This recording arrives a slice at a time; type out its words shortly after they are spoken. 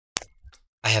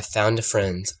I have found a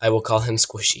friend. I will call him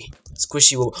Squishy.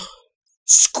 Squishy will...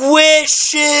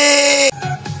 Squishy!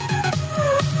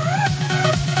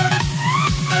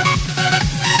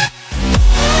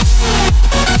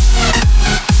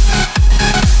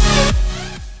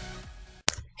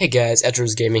 Hey guys,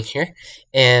 Edros Gaming here,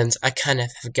 and I kind of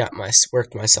have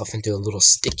worked myself into a little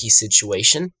sticky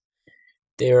situation.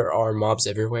 There are mobs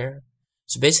everywhere.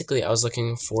 So basically, I was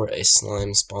looking for a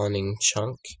slime spawning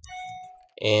chunk,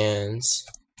 and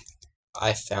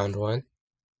I found one.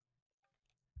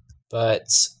 But,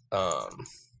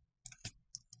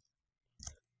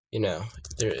 you know,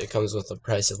 it comes with the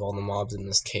price of all the mobs in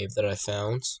this cave that I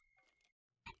found.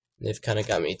 They've kind of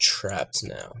got me trapped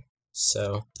now.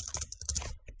 So,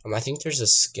 I think there's a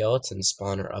skeleton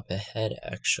spawner up ahead,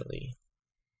 actually.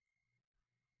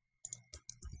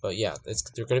 But yeah,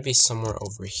 they're gonna be somewhere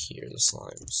over here, the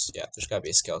slimes. Yeah, there's gotta be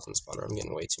a skeleton spawner. I'm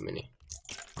getting way too many.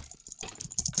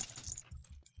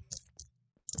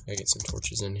 Gotta get some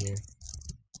torches in here.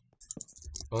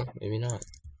 Well, maybe not.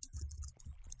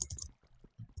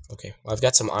 Okay, well, I've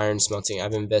got some iron smelting.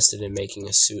 I've invested in making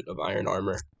a suit of iron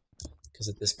armor. Because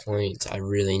at this point, I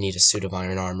really need a suit of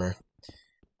iron armor.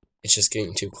 It's just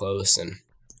getting too close, and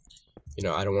you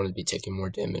know, I don't want to be taking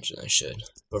more damage than I should.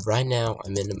 But right now,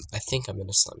 I think I'm in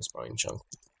a slime spawning chunk.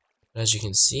 But as you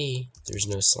can see, there's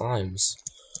no slimes.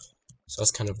 So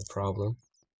that's kind of a problem.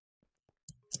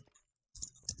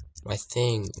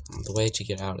 The way to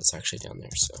get out is actually down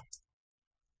there, so.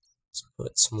 Let's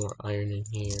put some more iron in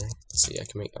here. Let's see,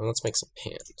 let's make some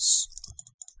pants.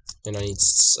 And I need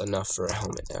enough for a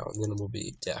helmet now, and then we'll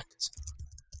be decked.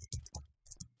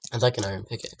 I'd like an iron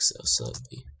pickaxe though, so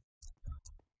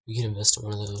we can invest in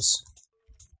one of those.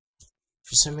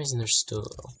 For some reason, there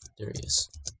he is.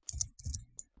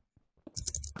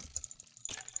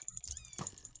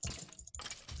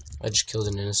 I just killed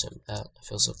an innocent bat. I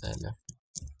feel so bad now.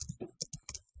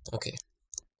 Okay.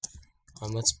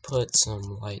 Let's put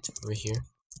some light over here.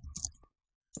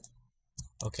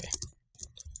 Okay.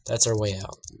 That's our way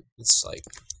out. It's like,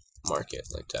 mark it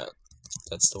like that.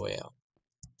 That's the way out.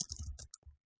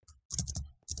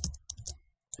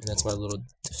 And that's my little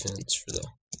defense for the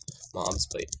mobs,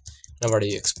 but I've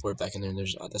already explored back in there, and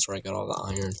that's where I got all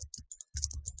the iron.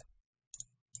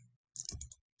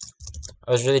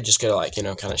 I was really just gonna, like, you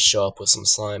know, kind of show up with some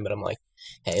slime, but I'm like,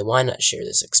 hey, why not share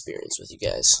this experience with you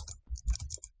guys?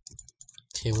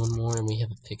 Okay, one more, and we have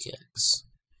a pickaxe.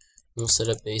 We'll set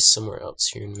up base somewhere else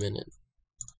here in a minute.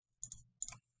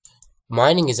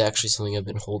 Mining is actually something I've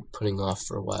been putting off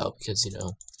for a while, because, you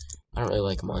know, I don't really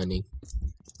like mining.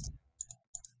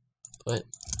 But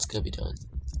it's gonna be done.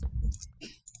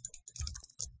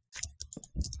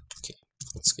 Okay,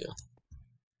 let's go.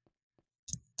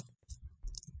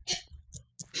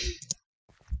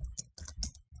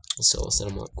 So I'll set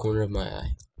them on the corner of my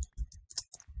eye.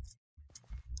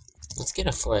 Let's get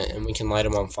a flint and we can light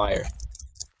them on fire.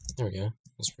 There we go.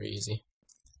 That's pretty easy.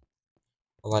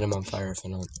 I'll light them on fire if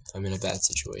I'm in a bad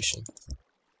situation.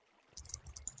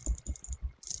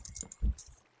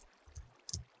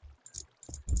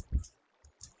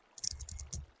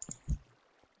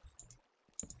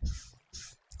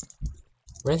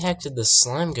 Where the heck did the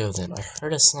slime go then? I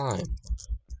heard a slime.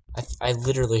 I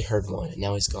literally heard one, and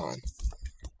now he's gone.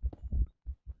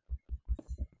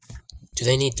 Do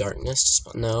they need darkness to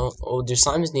spawn? No. Oh, do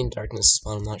slimes need darkness to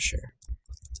spawn? I'm not sure.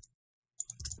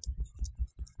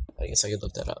 I guess I could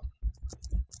look that up.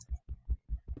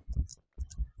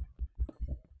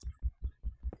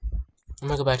 I'm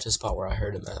gonna go back to the spot where I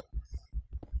heard him at.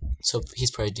 So he's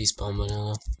probably despawned by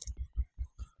now.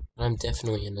 But I'm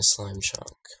definitely in a slime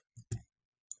chunk.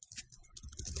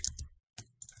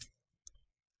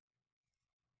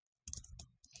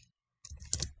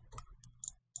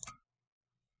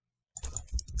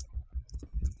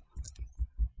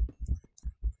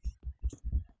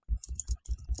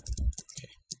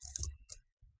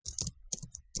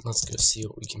 Let's go see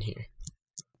what we can hear.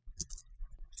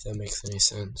 If that makes any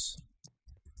sense.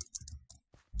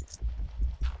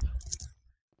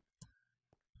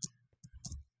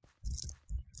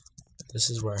 This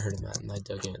is where I heard him at, and I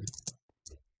dug in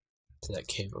to that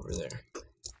cave over there.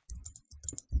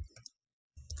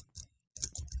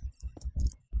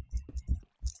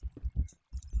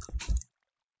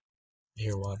 I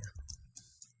hear water.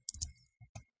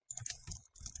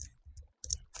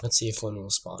 Let's see if one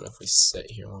will spawn if we sit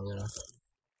here long enough.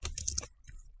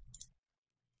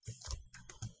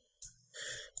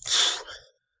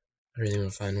 I really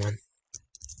want to find one.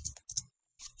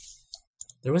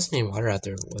 There wasn't any water out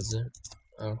there, was it?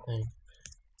 I don't think.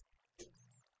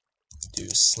 Do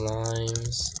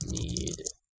slimes need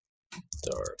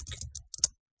dark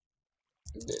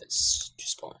this to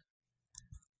spawn.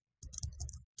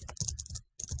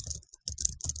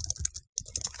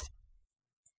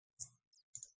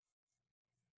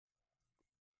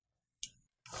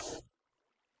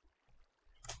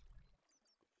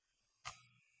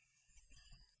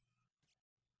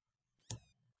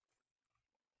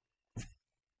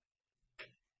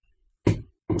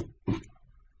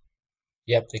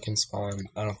 Yep, they can spawn.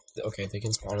 I don't. Okay, they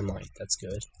can spawn in light. That's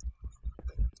good.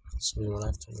 So we won't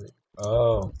have to.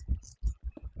 Oh,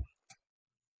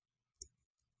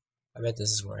 I bet this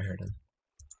is where I heard him.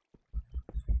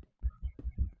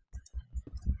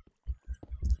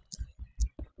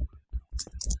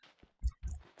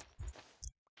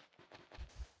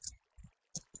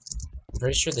 I'm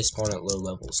pretty sure they spawn at low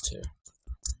levels too.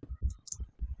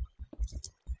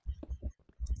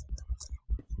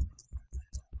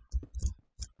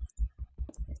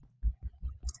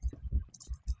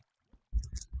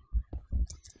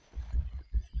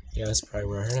 Yeah, that's probably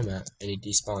where I heard him at. And he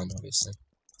despawned, obviously.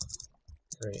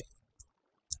 Great.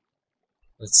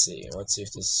 Let's see. Let's see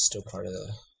if this is still part of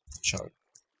the chunk.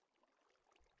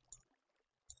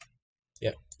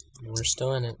 Yep, we're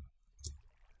still in it.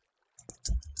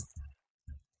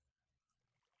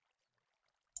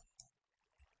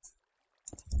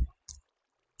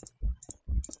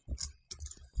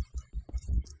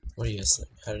 What do you guys think?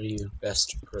 How do you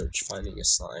best approach finding a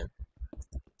slime?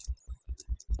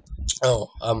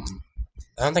 Oh, I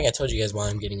don't think I told you guys why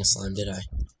I'm getting a slime, did I?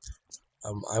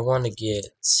 I want to get,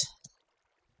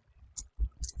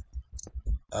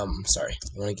 sorry,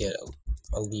 I want to get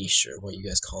a leash, or what you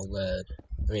guys call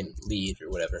lead, or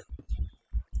whatever.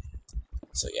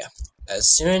 So yeah,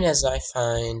 as soon as I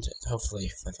find, hopefully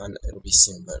if I find it, it'll be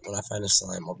soon, but when I find a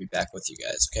slime, I'll be back with you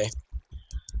guys, okay?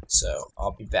 So,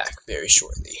 I'll be back very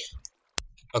shortly.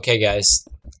 Okay guys,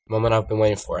 moment I've been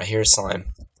waiting for, I hear a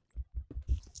slime.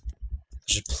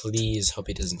 Just please hope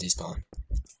he doesn't despawn.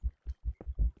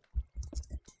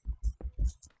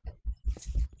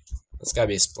 That's gotta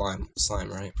be a slime,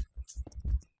 right?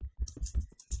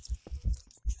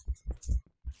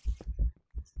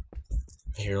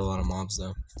 I hear a lot of mobs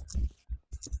though.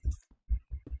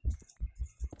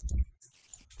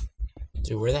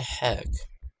 Dude, where the heck?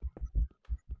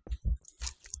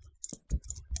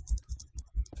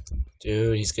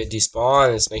 Dude, he's getting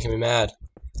despawned. It's making me mad.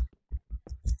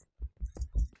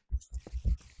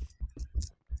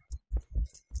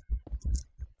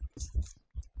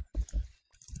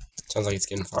 Sounds like it's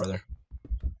getting farther.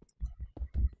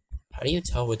 How do you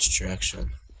tell which direction?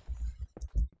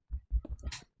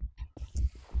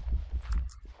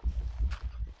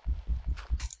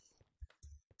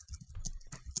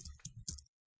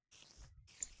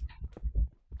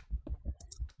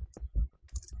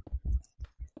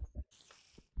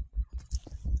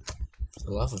 For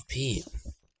the love of Pete.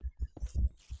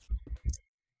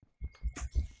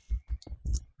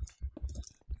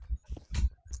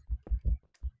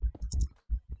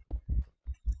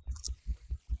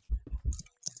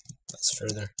 That's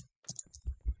further.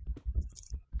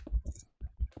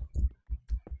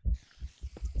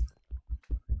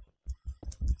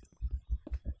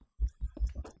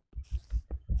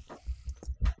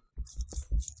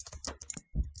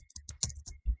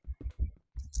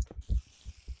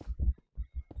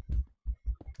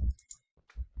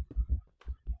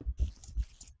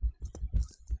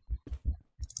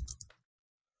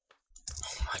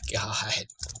 Oh my god.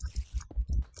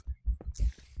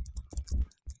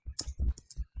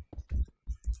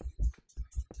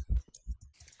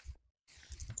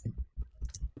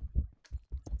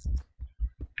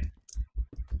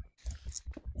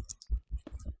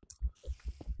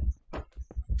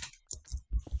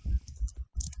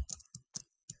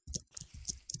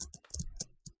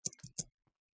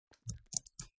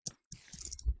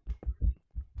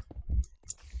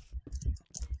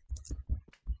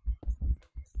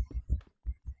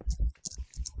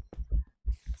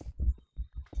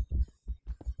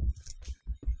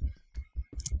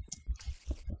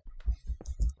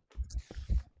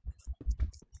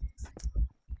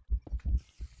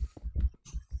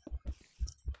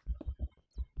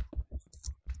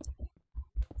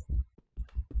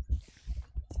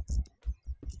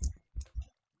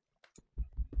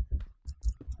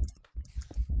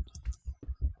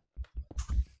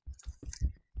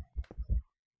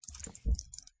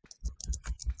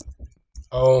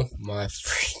 Oh my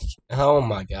freak. Oh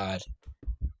my god.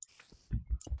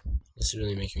 This is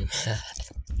really making me mad.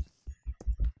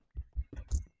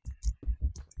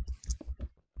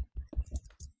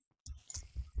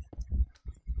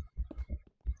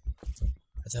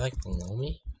 Are they like below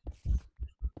me?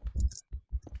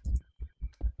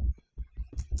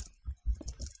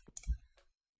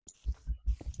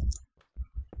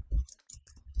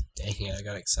 Dang it, I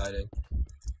got excited.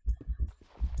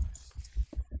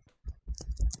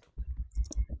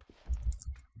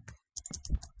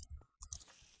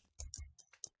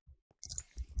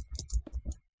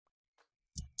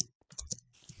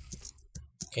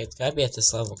 Okay, it's gotta be at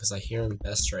this level because I hear him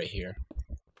best right here.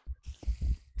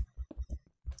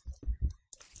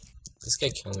 This guy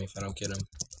kill me if I don't get him.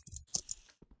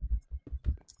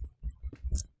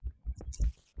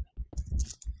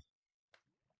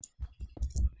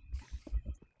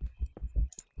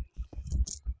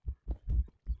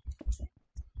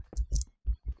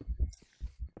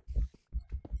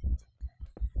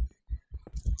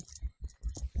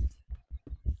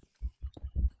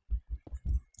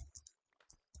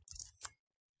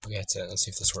 Okay, that's it. Let's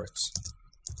see if this works.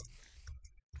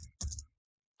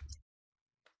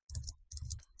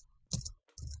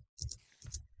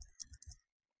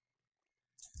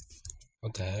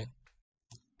 What the heck?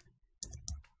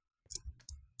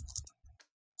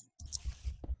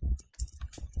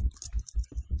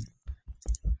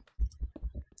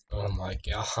 Oh my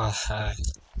god.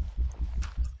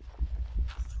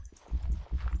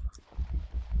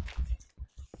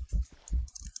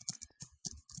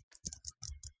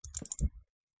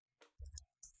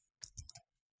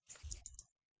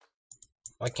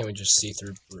 Why can't we just see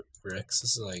through bricks?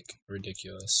 This is like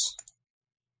ridiculous.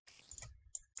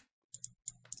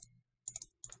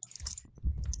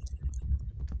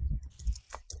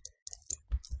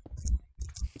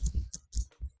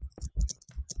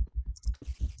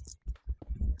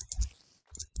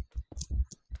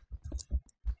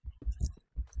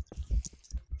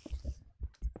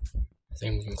 I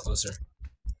think I'm getting closer.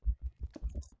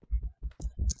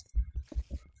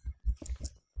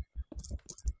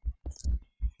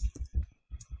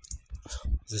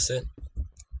 Is this it?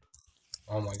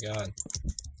 Oh my god.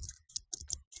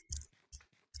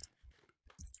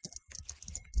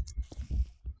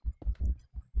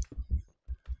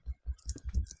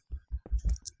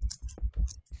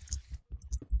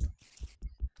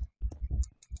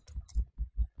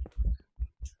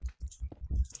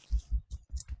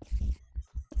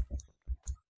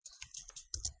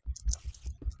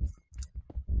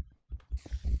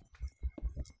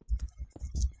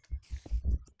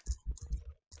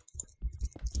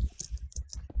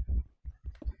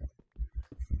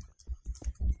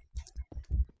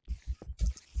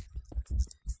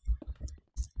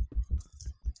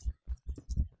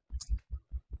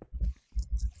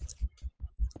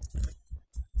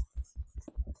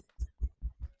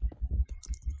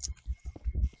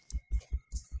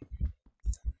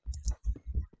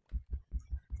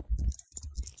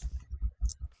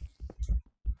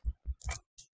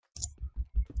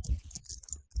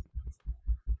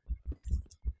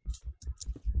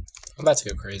 I'm about to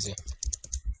go crazy.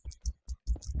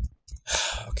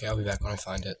 Okay, I'll be back when I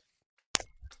find it.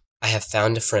 I have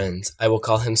found a friend. I will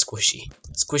call him Squishy.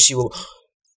 Squishy will...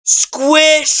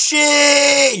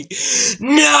 Squishy!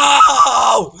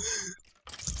 No!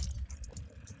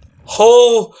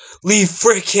 Holy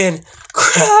freaking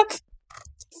crap!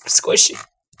 Squishy.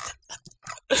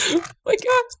 Oh my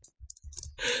god.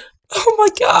 Oh my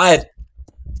god.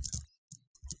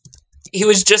 He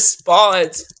was just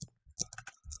spawned.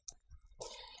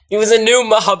 He was a new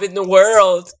mob in the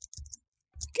world.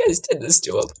 You guys did this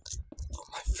to him. Oh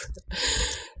my friend.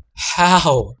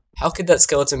 How? How could that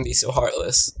skeleton be so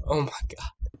heartless? Oh my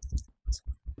god.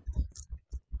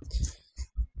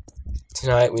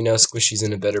 Tonight we know Squishy's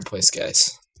in a better place,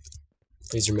 guys.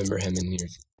 Please remember him in your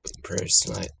prayers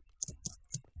tonight.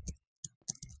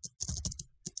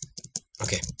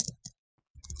 Okay.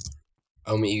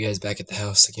 I'll meet you guys back at the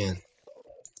house again.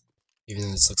 Even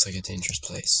though this looks like a dangerous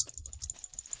place.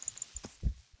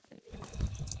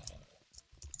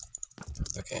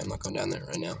 Okay, I'm not going down there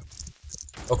right now.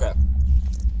 Okay.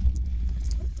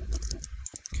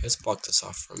 Okay, let's block this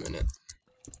off for a minute.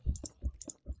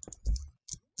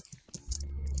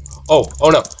 Oh, oh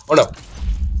no, oh no.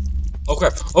 Oh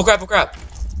crap, oh crap, oh crap.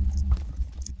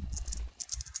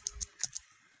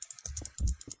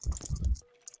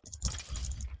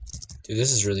 Dude,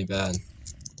 this is really bad.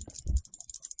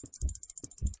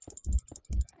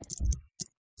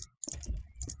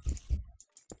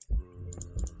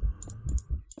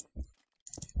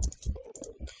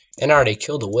 And I already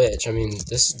killed a witch. I mean,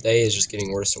 this day is just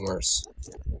getting worse and worse.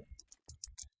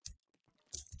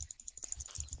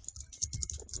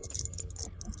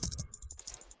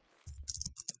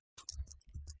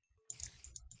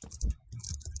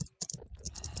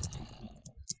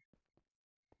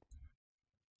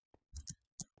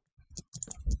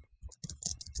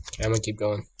 Okay, I'm gonna keep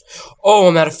going. Oh,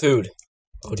 I'm out of food.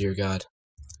 Oh dear God.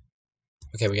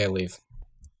 Okay, we gotta leave.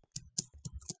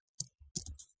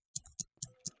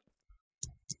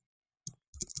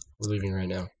 We're leaving right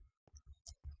now.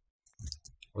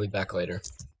 I'll be back later.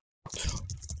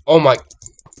 Oh my...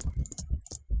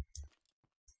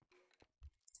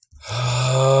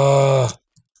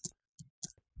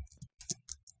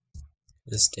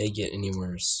 This day get any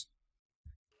worse?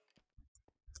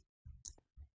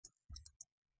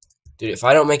 Dude, if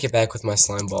I don't make it back with my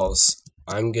slime balls,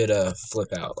 I'm gonna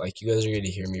flip out. Like, you guys are gonna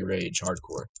hear me rage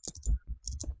hardcore.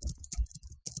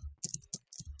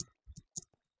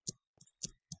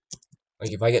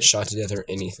 Like, if I get shot to death or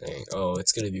anything, oh,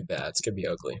 it's gonna be bad. It's gonna be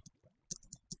ugly.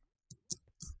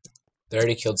 They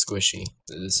already killed Squishy.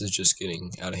 This is just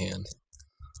getting out of hand.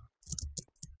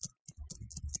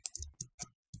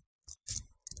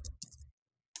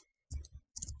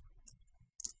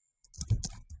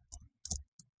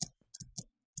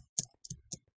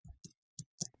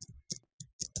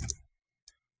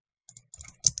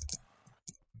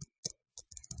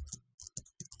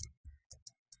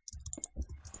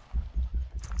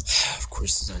 Of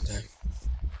course, it's nighttime.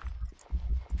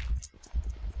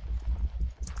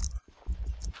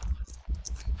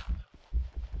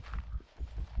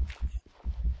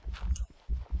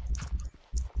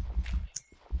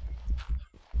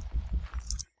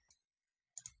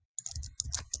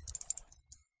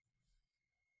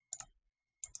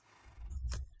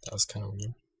 That was kind of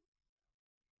weird.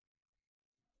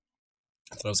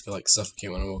 I thought I was gonna like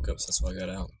suffocate when I woke up, so that's why I got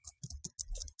out.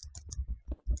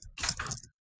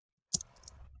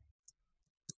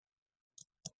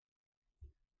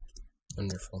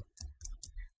 Wonderful.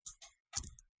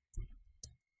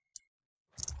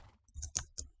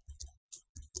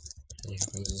 And here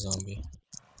comes a zombie.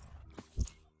 And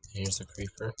here's a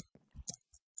creeper.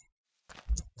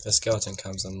 If a skeleton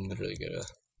comes, I'm literally gonna...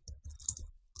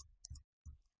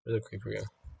 Where'd the creeper go?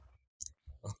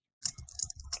 Oh.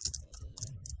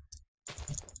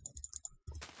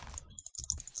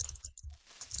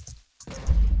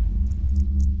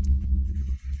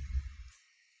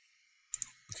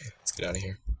 Okay, let's get out of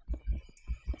here.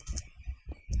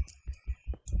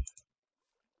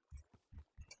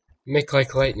 Make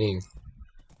like lightning.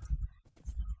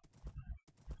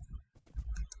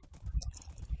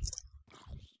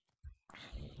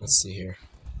 Let's see here.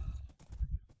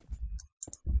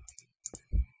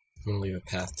 I'm gonna leave a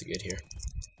path to get here,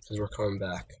 because we're coming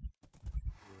back.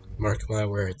 Mark my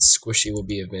words, Squishy will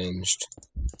be avenged.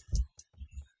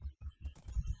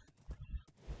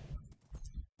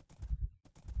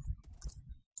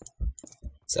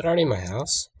 Is that already my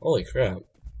house? Holy crap.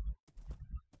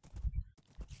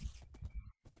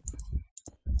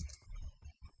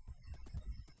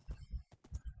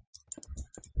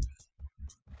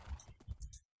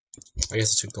 I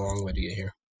guess it took the long way to get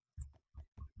here.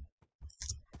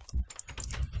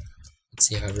 Let's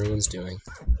see how everyone's doing.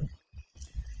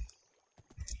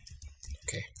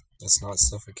 Okay, let's not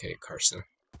suffocate Carson.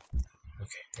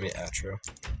 Okay, I mean outro.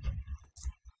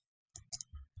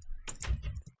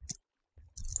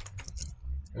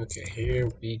 Okay, here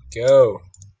we go.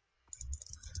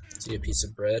 See a piece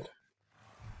of bread.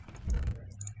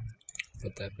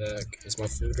 Put that back. Is my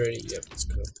food ready? Yep, it's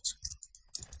cooked.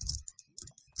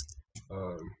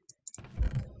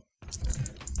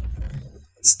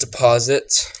 Let's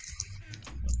deposit.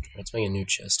 Let's make a new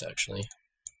chest, actually.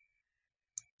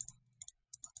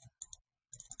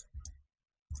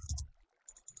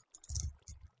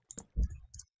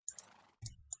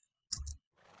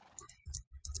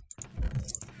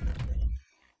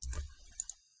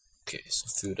 Okay, so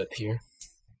food up here.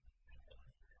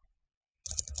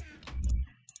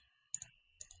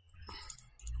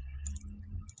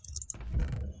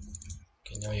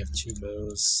 Okay, now we have 2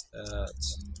 bows. That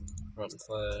rotten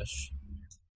flesh.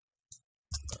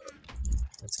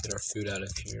 Let's get our food out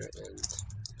of here and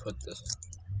put the.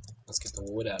 Let's get the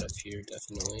wood out of here,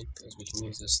 definitely, because we can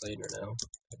use this later now.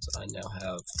 Because I now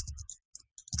have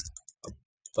a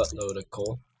buttload of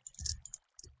coal.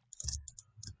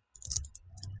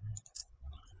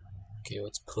 Okay,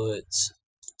 let's put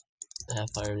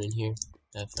half iron in here,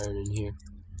 half iron in here,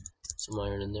 some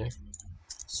iron in there,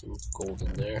 some gold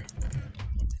in there.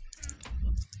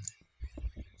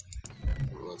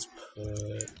 And let's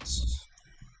put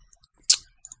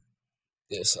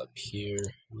this up here,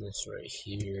 and this right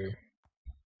here.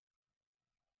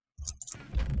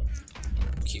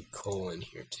 Keep coal in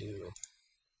here too.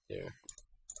 There.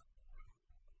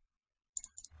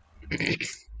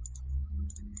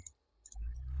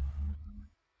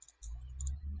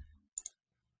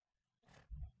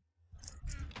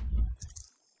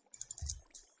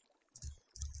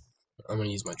 I'm gonna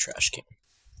use my trash can.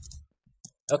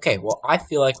 Okay, well, I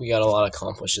feel like we got a lot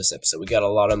accomplished this episode. We got a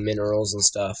lot of minerals and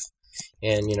stuff.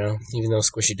 And, you know, even though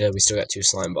Squishy dead, we still got 2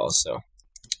 slime balls, so.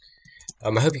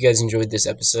 I hope you guys enjoyed this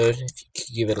episode. If you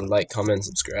could give it a like, comment,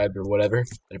 subscribe, or whatever,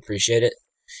 I'd appreciate it.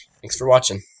 Thanks for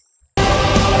watching.